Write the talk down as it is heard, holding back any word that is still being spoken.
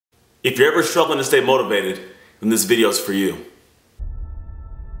If you're ever struggling to stay motivated, then this video is for you.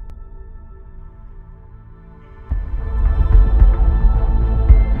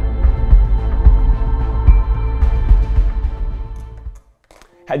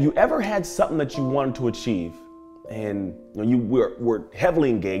 Have you ever had something that you wanted to achieve and you were heavily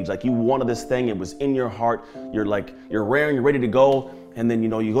engaged, like you wanted this thing, it was in your heart, you're raring, you're ready to go, and then you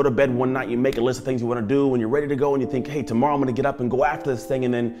go to bed one night, you make a list of things you want to do, and you're ready to go, and you think, hey, tomorrow I'm going to get up and go after this thing,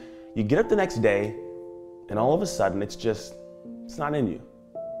 and then you get up the next day, and all of a sudden it's not in you.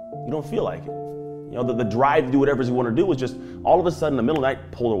 You don't feel like it. The drive to do whatever you want to do is just all of a sudden in the middle of the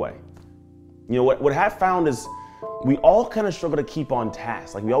night pulled away. What I've found is we all kind of struggle to keep on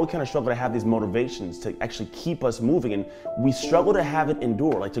task. Like we all kind of struggle to have these motivations to actually keep us moving, and we struggle to have it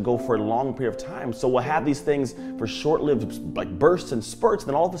endure, like to go for a long period of time. So we'll have these things for short-lived like bursts and spurts, and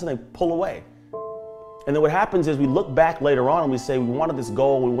then all of a sudden they pull away. And then what happens is we look back later on and we say we wanted this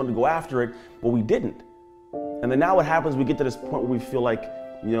goal, we wanted to go after it, but we didn't. And then now what happens, we get to this point where we feel like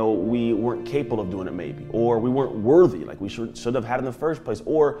we weren't capable of doing it maybe, or we weren't worthy, like we should have had in the first place,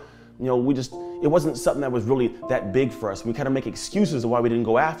 or it wasn't something that was really that big for us. We kind of make excuses of why we didn't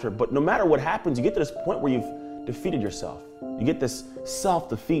go after it. But no matter what happens, you get to this point where you've defeated yourself. You get this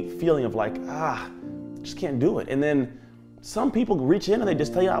self-defeat feeling of like, I just can't do it. And then some people reach in and they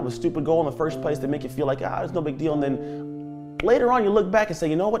just tell you, it was a stupid goal in the first place. They make you feel like, it's no big deal. And then later on you look back and say,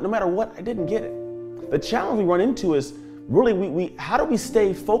 you know what, no matter what, I didn't get it. The challenge we run into is really, how do we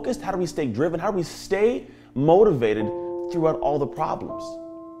stay focused? How do we stay driven? How do we stay motivated throughout all the problems?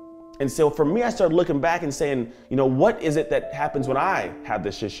 And so for me, I started looking back and saying, what is it that happens when I have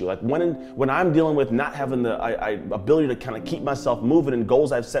this issue? Like when I'm dealing with not having the ability to kind of keep myself moving and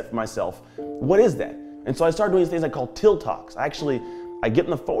goals I've set for myself, what is that? And so I started doing these things I call till talks. I get on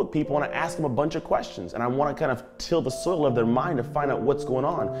the phone with people and I ask them a bunch of questions, and I want to kind of till the soil of their mind to find out what's going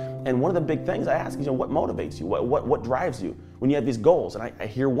on. And one of the big things I ask is, what motivates you? What drives you when you have these goals? And I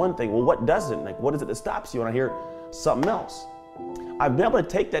hear one thing, well, what doesn't? Like, what is it that stops you? And I hear something else. I've been able to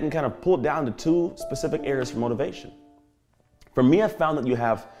take that and kind of pull it down to two specific areas for motivation. For me, I've found that you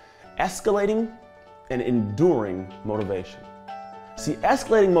have escalating and enduring motivation. See,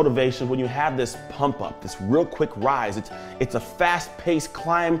 escalating motivation, when you have this pump up, this real quick rise, it's a fast-paced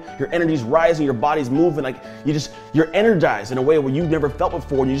climb, your energy's rising, your body's moving, like you're energized in a way where you've never felt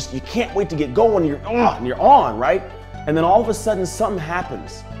before, and you can't wait to get going, and you're on, right? And then all of a sudden something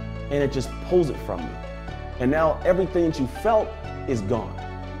happens and it just pulls it from you. And now everything that you felt is gone.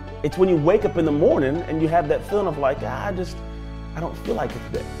 It's when you wake up in the morning and you have that feeling of like, I don't feel like it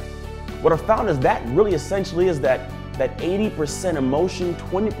today. What I found is that really essentially is that 80% emotion,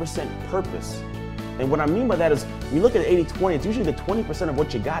 20% purpose. And what I mean by that is, when you look at 80-20, it's usually the 20% of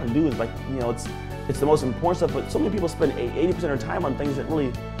what you got to do is it's the most important stuff, but so many people spend 80% of their time on things that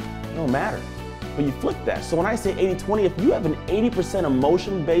really don't matter. But you flip that. So when I say 80-20, if you have an 80%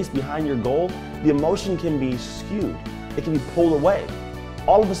 emotion base behind your goal, the emotion can be skewed. It can be pulled away.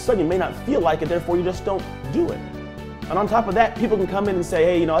 All of a sudden, you may not feel like it, therefore you just don't do it. And on top of that, people can come in and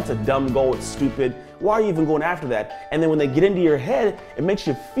say, hey, that's a dumb goal, it's stupid. Why are you even going after that? And then when they get into your head, it makes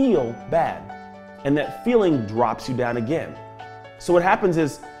you feel bad. And that feeling drops you down again. So what happens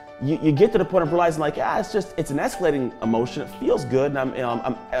is, you get to the point of realizing like, it's an escalating emotion. It feels good, and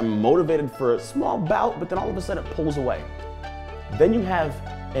I'm motivated for a small bout, but then all of a sudden it pulls away. Then you have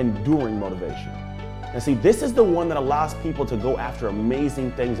enduring motivation. And see, this is the one that allows people to go after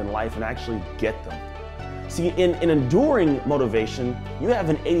amazing things in life and actually get them. See, in enduring motivation, you have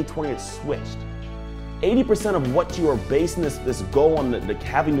an 80-20 that's switched. 80% of what you are basing this goal on,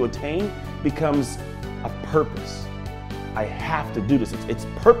 having to attain, becomes a purpose. I have to do this. It's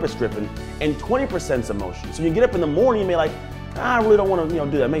purpose-driven, and 20% is emotion. So you get up in the morning, you may like, I really don't want to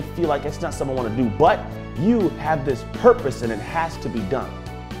do that. I may feel like it's not something I want to do, but you have this purpose and it has to be done.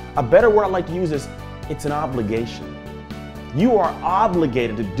 A better word I like to use is, it's an obligation. You are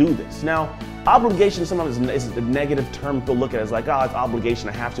obligated to do this. Now, obligation sometimes is a negative term. People look at it as like, it's obligation,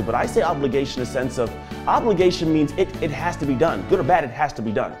 I have to. But I say obligation in the sense of, obligation means it has to be done. Good or bad, it has to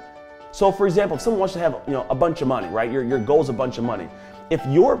be done. So for example, if someone wants to have a bunch of money, right? Your goal is a bunch of money. If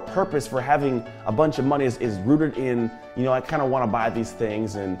your purpose for having a bunch of money is rooted in, I kind of want to buy these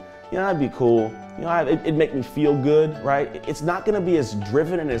things and that'd be cool. It'd make me feel good, right? It's not going to be as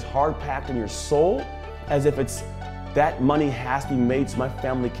driven and as hard-packed in your soul as if it's that money has to be made so my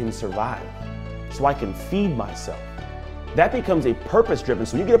family can survive, so I can feed myself. That becomes a purpose-driven.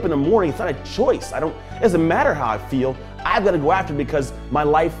 So you get up in the morning, it's not a choice. It doesn't matter how I feel. I've got to go after it because my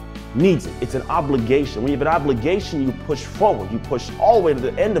life needs it. It's an obligation. When you have an obligation, you push forward. You push all the way to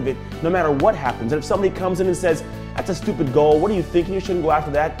the end of it, no matter what happens. And if somebody comes in and says, that's a stupid goal. What are you thinking? You shouldn't go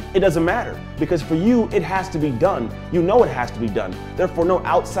after that. It doesn't matter, because for you, it has to be done. You know it has to be done. Therefore, no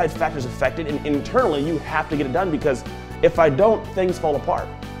outside factors affect it, and internally, you have to get it done, because if I don't, things fall apart.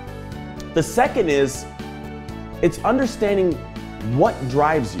 The second is, it's understanding what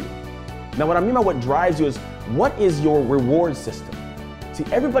drives you. Now, what I mean by what drives you is, what is your reward system? See,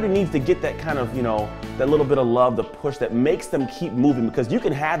 everybody needs to get that kind of, that little bit of love, the push that makes them keep moving, because you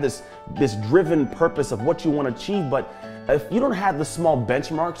can have this driven purpose of what you want to achieve, but if you don't have the small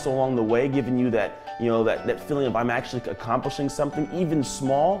benchmarks along the way giving you that, that feeling of I'm actually accomplishing something, even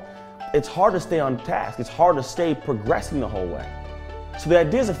small, it's hard to stay on task. It's hard to stay progressing the whole way. So the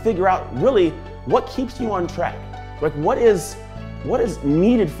idea is to figure out really what keeps you on track. Like what is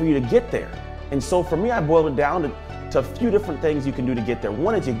needed for you to get there? And so for me, I boiled it down to a few different things you can do to get there.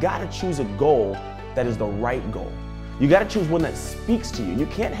 One is you gotta choose a goal that is the right goal. You gotta choose one that speaks to you. You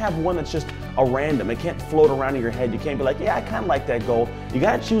can't have one that's just a random. It can't float around in your head. You can't be like, yeah, I kind of like that goal. You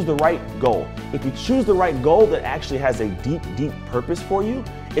gotta choose the right goal. If you choose the right goal that actually has a deep, deep purpose for you,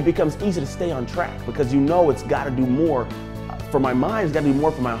 it becomes easy to stay on track, because it's gotta do more for my mind, it's gotta do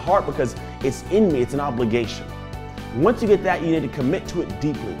more for my heart, because it's in me, it's an obligation. Once you get that, you need to commit to it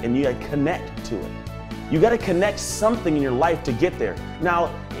deeply, and you gotta connect to it. You gotta connect something in your life to get there.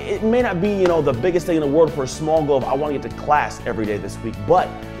 Now, it may not be, the biggest thing in the world for a small goal of I wanna get to class every day this week, but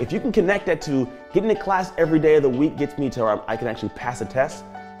if you can connect that to getting to class every day of the week gets me to where I can actually pass a test.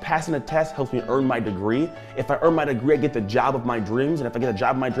 Passing a test helps me earn my degree. If I earn my degree, I get the job of my dreams, and if I get the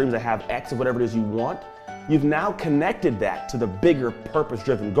job of my dreams, I have X of whatever it is you want. You've now connected that to the bigger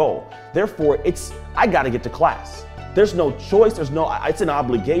purpose-driven goal. Therefore, I gotta get to class. There's no choice, it's an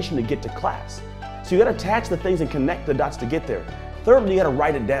obligation to get to class. So you gotta attach the things and connect the dots to get there. Thirdly, you gotta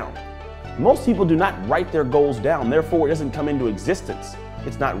write it down. Most people do not write their goals down, therefore it doesn't come into existence.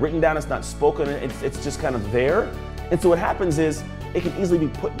 It's not written down, it's not spoken, it's just kind of there. And so what happens is, it can easily be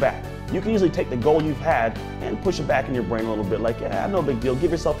put back. You can easily take the goal you've had and push it back in your brain a little bit, like, yeah, no big deal,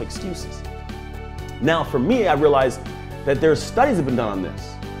 give yourself excuses. Now for me, I realized that there's studies that have been done on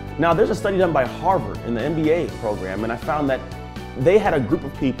this. Now there's a study done by Harvard in the MBA program, and I found that they had a group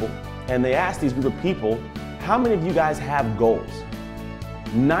of people, and they asked these group of people, how many of you guys have goals?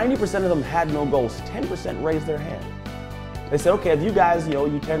 90% of them had no goals, 10% raised their hand. They said, okay, if you guys, you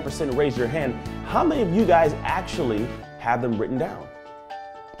 10% raised your hand, how many of you guys actually have them written down?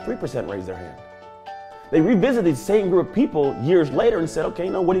 3% raised their hand. They revisited the same group of people years later and said, okay,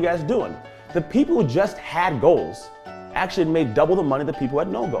 what are you guys doing? The people who just had goals actually made double the money than the people who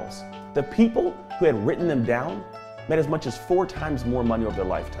had no goals. The people who had written them down made as much as 4 times more money over their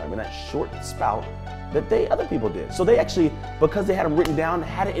lifetime in that short spout that other people did. So they actually, because they had them written down,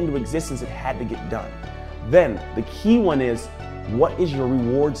 had it into existence, it had to get done. Then the key one is, what is your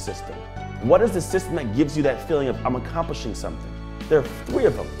reward system? What is the system that gives you that feeling of I'm accomplishing something? There are 3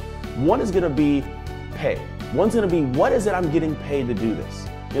 of them. One is gonna be pay. One's gonna be, what is it I'm getting paid to do this?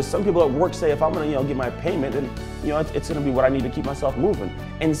 Some people at work say if I'm gonna get my payment, then it's gonna be what I need to keep myself moving.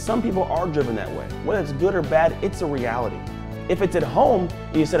 And some people are driven that way. Whether it's good or bad, it's a reality. If it's at home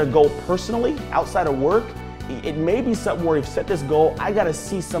and you set a goal personally, outside of work, it may be something where you've set this goal, I gotta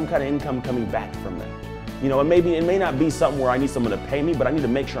see some kind of income coming back from that. It may not be something where I need someone to pay me, but I need to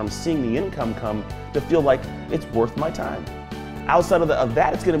make sure I'm seeing the income come to feel like it's worth my time. Outside of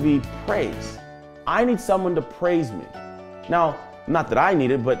that, it's gonna be praise. I need someone to praise me. Now, not that I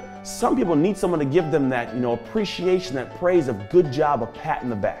need it, but some people need someone to give them that, appreciation, that praise of good job, a pat in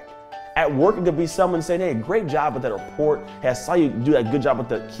the back. At work, it could be someone saying, hey, great job with that report. Hey, I saw you do that good job with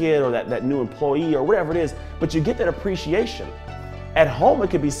the kid or that new employee or whatever it is, but you get that appreciation. At home, it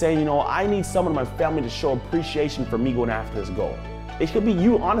could be saying, I need someone in my family to show appreciation for me going after this goal. It could be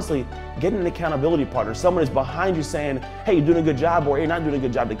you, honestly, getting an accountability partner. Someone is behind you saying, hey, you're doing a good job, or you're not doing a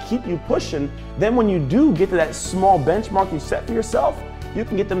good job, to keep you pushing. Then when you do get to that small benchmark you set for yourself, you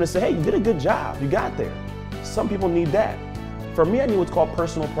can get them to say, hey, you did a good job, you got there. Some people need that. For me, I need what's called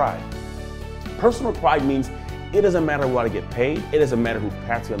personal pride. Personal pride means it doesn't matter what I get paid, it doesn't matter who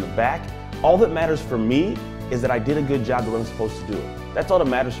pats me on the back. All that matters for me is that I did a good job the way I'm supposed to do it. That's all that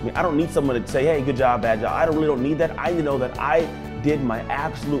matters for me. I don't need someone to say, hey, good job, bad job. I really don't need that. I need to know that I did my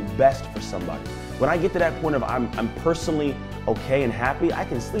absolute best for somebody. When I get to that point of I'm personally okay and happy, I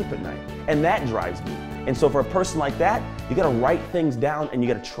can sleep at night. And that drives me. And so for a person like that, you gotta write things down and you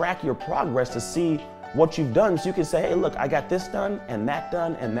gotta track your progress to see what you've done, so you can say, hey, look, I got this done and that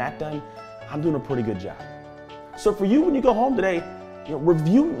done and that done. I'm doing a pretty good job. So for you, when you go home today,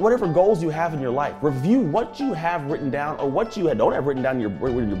 review whatever goals you have in your life. Review what you have written down or what you don't have written down in your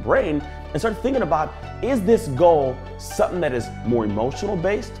brain, and start thinking about, is this goal something that is more emotional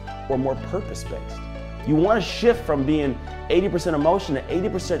based or more purpose based? You want to shift from being 80% emotion to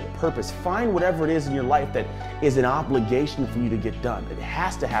 80% purpose. Find whatever it is in your life that is an obligation for you to get done. It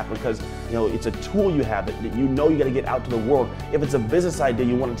has to happen because it's a tool you have that you got to get out to the world. If it's a business idea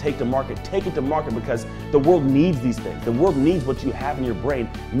you want to take to market, take it to market because the world needs these things. The world needs what you have in your brain.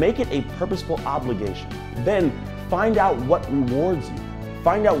 Make it a purposeful obligation. Then find out what rewards you.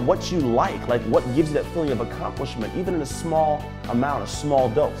 Find out what you like what gives you that feeling of accomplishment, even in a small amount, a small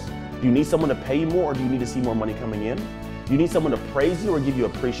dose. Do you need someone to pay you more, or do you need to see more money coming in? Do you need someone to praise you or give you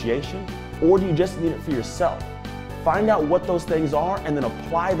appreciation? Or do you just need it for yourself? Find out what those things are and then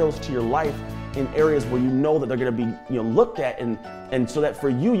apply those to your life in areas where you know that they're going to be looked at, and so that for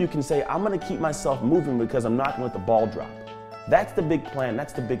you can say, I'm going to keep myself moving because I'm not going to let the ball drop. That's the big plan.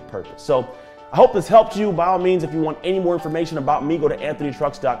 That's the big purpose. So I hope this helped you. By all means, if you want any more information about me, go to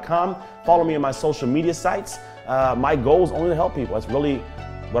anthonytrucks.com. Follow me on my social media sites. My goal is only to help people. That's really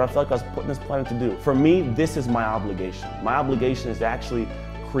what I felt like I was put on this planet to do. For me, this is my obligation. My obligation is to actually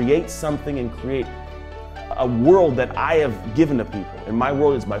create something and create a world that I have given to people. And my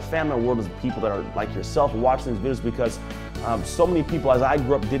world is my family. My world is the people that are like yourself watching these videos, because so many people as I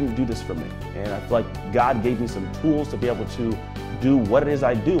grew up didn't do this for me. And I feel like God gave me some tools to be able to do what it is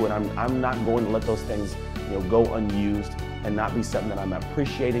I do. And I'm not going to let those things go unused and not be something that I'm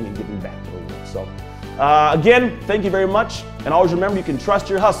appreciating and giving back to the world. So again, thank you very much. And always remember, you can trust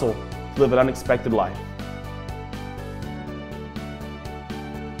your hustle to live an unexpected life.